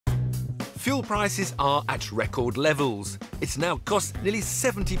Fuel prices are at record levels. It now costs nearly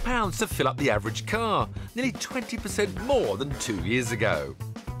 £70 to fill up the average car, nearly 20% more than 2 years ago.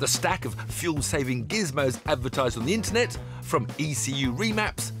 The stack of fuel-saving gizmos advertised on the internet, from ECU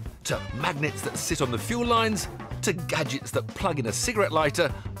remaps to magnets that sit on the fuel lines to gadgets that plug in a cigarette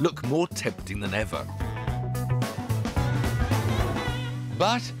lighter, look more tempting than ever.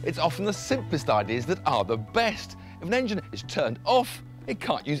 But it's often the simplest ideas that are the best. If an engine is turned off, it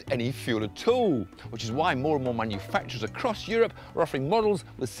can't use any fuel at all, which is why more and more manufacturers across Europe are offering models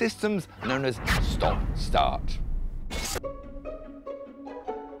with systems known as stop-start.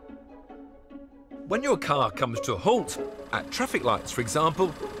 When your car comes to a halt, at traffic lights for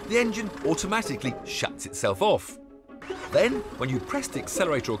example, the engine automatically shuts itself off. Then, when you press the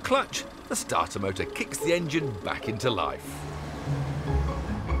accelerator or clutch, the starter motor kicks the engine back into life.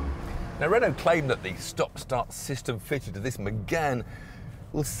 Now, Renault claim that the stop-start system fitted to this Megane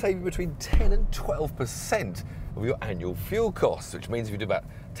will save you between 10 and 12% of your annual fuel costs, which means if you do about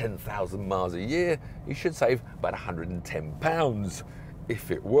 10,000 miles a year, you should save about £110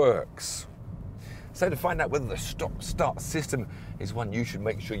 if it works. So to find out whether the stop-start system is one you should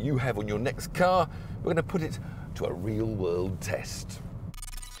make sure you have on your next car, we're going to put it to a real-world test.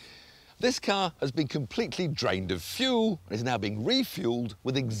 This car has been completely drained of fuel and is now being refuelled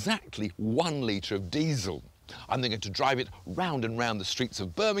with exactly 1 litre of diesel. I'm then going to drive it round and round the streets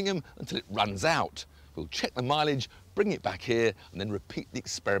of Birmingham until it runs out. We'll check the mileage, bring it back here, and then repeat the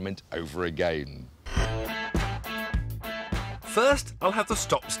experiment over again. First, I'll have the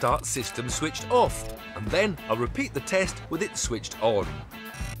stop-start system switched off, and then I'll repeat the test with it switched on.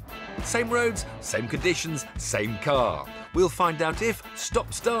 Same roads, same conditions, same car. We'll find out if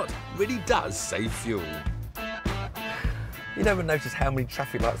stop-start really does save fuel. You never notice how many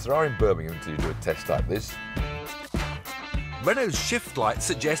traffic lights there are in Birmingham until you do a test like this. Renault's shift light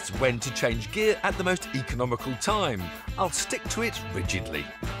suggests when to change gear at the most economical time. I'll stick to it rigidly.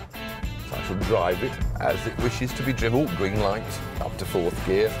 So I shall drive it as it wishes to be driven. Oh, green light, up to 4th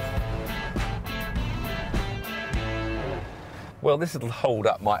gear. Well, this little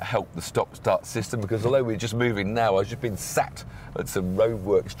hold-up might help the stop-start system because although we're just moving now, I've just been sat at some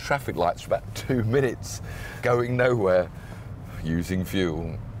roadworks traffic lights for about 2 minutes, going nowhere, using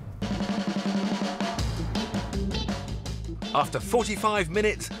fuel. After 45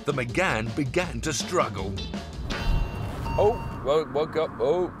 minutes, the Megane began to struggle. Oh, woke up.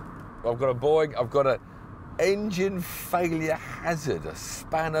 Oh, I've got a boing. I've got an engine failure hazard, a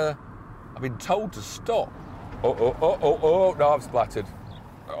spanner. I've been told to stop. Oh, no, I've splattered.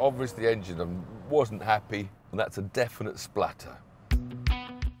 Obviously, the engine wasn't happy, and that's a definite splatter.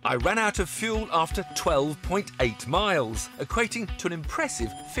 I ran out of fuel after 12.8 miles, equating to an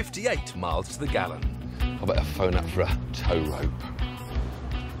impressive 58 miles to the gallon. I better phone up for a tow rope.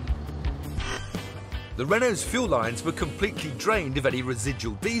 The Renault's fuel lines were completely drained of any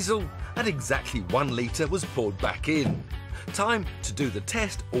residual diesel, and exactly 1 litre was poured back in. Time to do the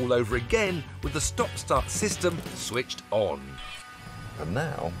test all over again with the stop-start system switched on. And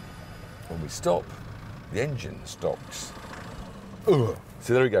now, when we stop, the engine stops. Ugh.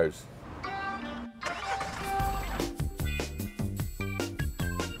 So there he goes.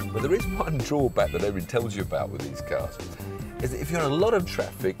 But there is one drawback that everybody tells you about with these cars, is that if you're in a lot of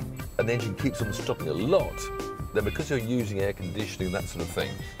traffic and the engine keeps on stopping a lot, then because you're using air conditioning and that sort of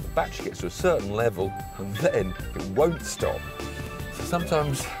thing, the battery gets to a certain level and then it won't stop. So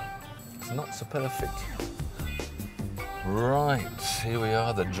sometimes it's not so perfect. Right, here we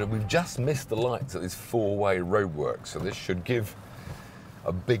are. We've just missed the lights at this 4-way roadwork, so this should give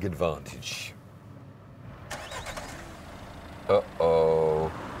a big advantage.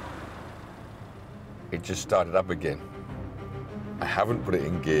 Uh-oh. It just started up again. I haven't put it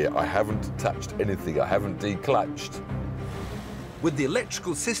in gear, I haven't touched anything, I haven't declutched. With the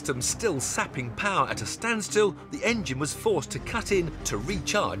electrical system still sapping power at a standstill, the engine was forced to cut in to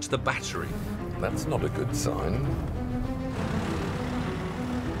recharge the battery. That's not a good sign.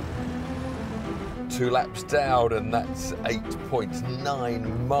 2 laps down, and that's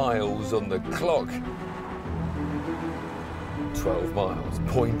 8.9 miles on the clock. 12 miles,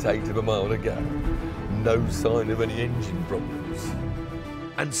 0.8 of a mile to go. No sign of any engine problems.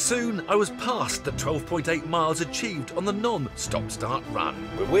 And soon I was past the 12.8 miles achieved on the non-stop-start run.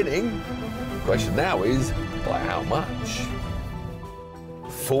 We're winning. The question now is, by how much?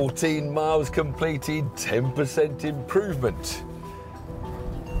 14 miles completed, 10% improvement.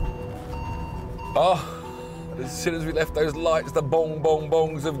 Oh, as soon as we left those lights, the bong, bong,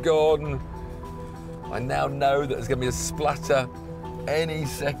 bongs have gone. I now know that there's going to be a splatter any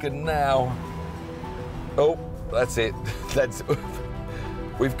second now. Oh, that's it.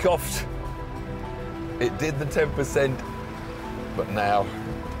 We've coughed. It did the 10%, but now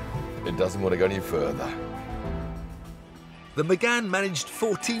it doesn't want to go any further. The Megane managed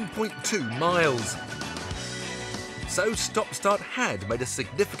 14.2 miles. So stop-start had made a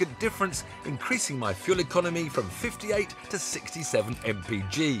significant difference, increasing my fuel economy from 58 to 67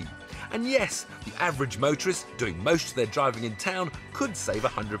 mpg. And yes, the average motorist doing most of their driving in town could save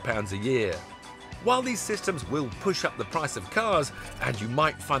 £100 a year. While these systems will push up the price of cars, and you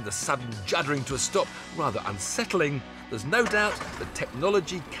might find the sudden juddering to a stop rather unsettling, there's no doubt that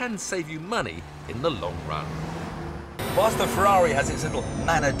technology can save you money in the long run. Whilst the Ferrari has its little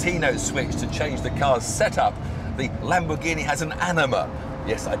Manatino switch to change the car's setup, the Lamborghini has an anima.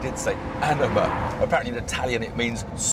 Yes, I did say anima. Apparently in Italian it means